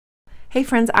Hey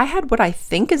friends, I had what I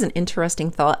think is an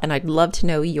interesting thought, and I'd love to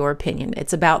know your opinion.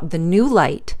 It's about the new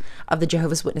light of the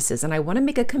Jehovah's Witnesses, and I want to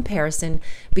make a comparison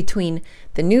between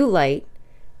the new light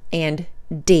and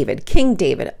David, King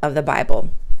David of the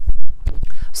Bible.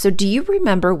 So do you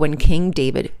remember when King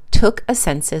David took a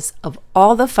census of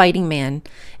all the fighting men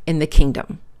in the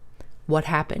kingdom? What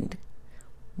happened?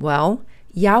 Well,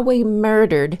 Yahweh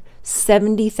murdered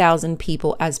 70,000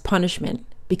 people as punishment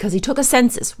because he took a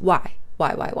census. Why?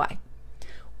 Why?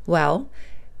 Well,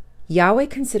 Yahweh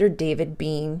considered David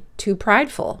being too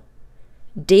prideful.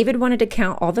 David wanted to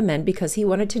count all the men because he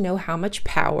wanted to know how much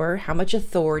power, how much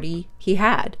authority he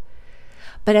had.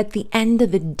 But at the end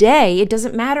of the day, it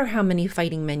doesn't matter how many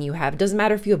fighting men you have. It doesn't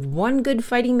matter if you have one good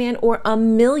fighting man or a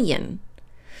million,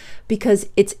 because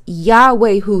it's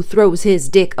Yahweh who throws his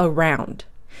dick around.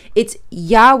 It's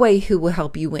Yahweh who will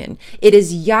help you win. It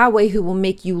is Yahweh who will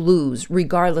make you lose,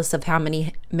 regardless of how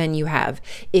many men you have,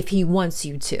 if he wants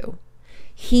you to.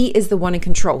 He is the one in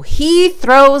control. He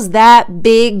throws that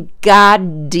big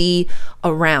God D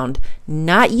around.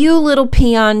 Not you, little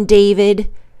peon David.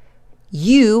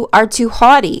 You are too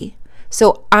haughty.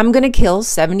 So I'm going to kill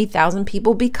 70,000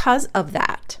 people because of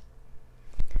that.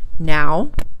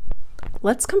 Now,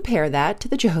 let's compare that to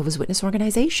the Jehovah's Witness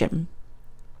organization.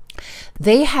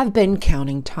 They have been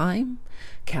counting time,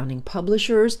 counting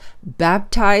publishers,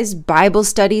 baptized, Bible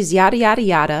studies, yada, yada,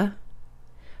 yada,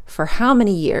 for how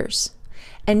many years?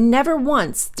 And never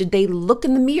once did they look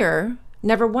in the mirror,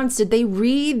 never once did they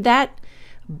read that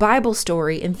Bible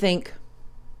story and think,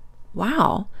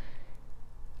 wow,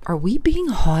 are we being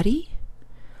haughty?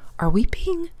 Are we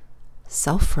being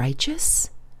self-righteous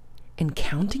in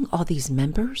counting all these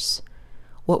members?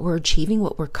 What we're achieving,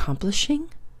 what we're accomplishing?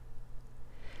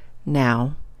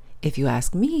 Now, if you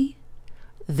ask me,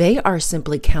 they are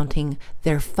simply counting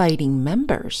their fighting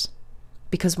members.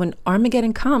 Because when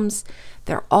Armageddon comes,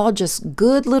 they're all just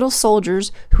good little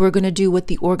soldiers who are going to do what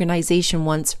the organization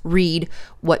wants, read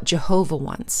what Jehovah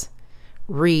wants,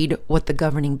 read what the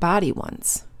governing body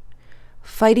wants.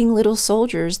 Fighting little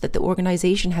soldiers that the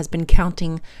organization has been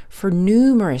counting for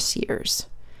numerous years.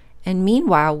 And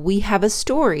meanwhile, we have a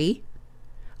story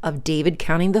of David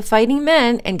counting the fighting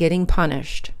men and getting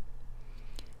punished.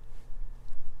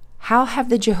 How have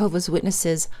the Jehovah's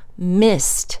Witnesses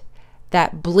missed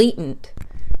that blatant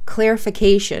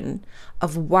clarification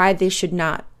of why they should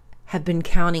not have been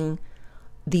counting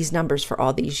these numbers for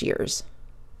all these years?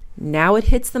 Now it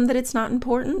hits them that it's not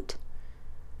important.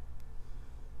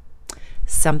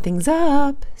 Something's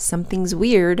up. Something's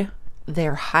weird.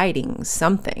 They're hiding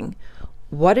something.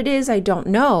 What it is, I don't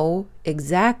know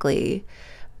exactly,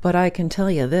 but I can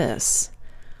tell you this.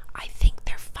 I think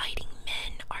their fighting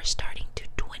men are starting to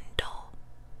dwindle.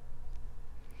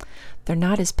 They're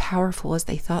not as powerful as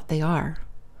they thought they are.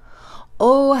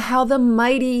 Oh, how the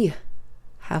mighty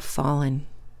have fallen.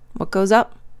 What goes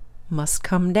up must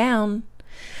come down.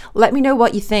 Let me know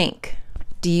what you think.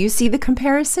 Do you see the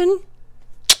comparison?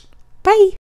 Bye.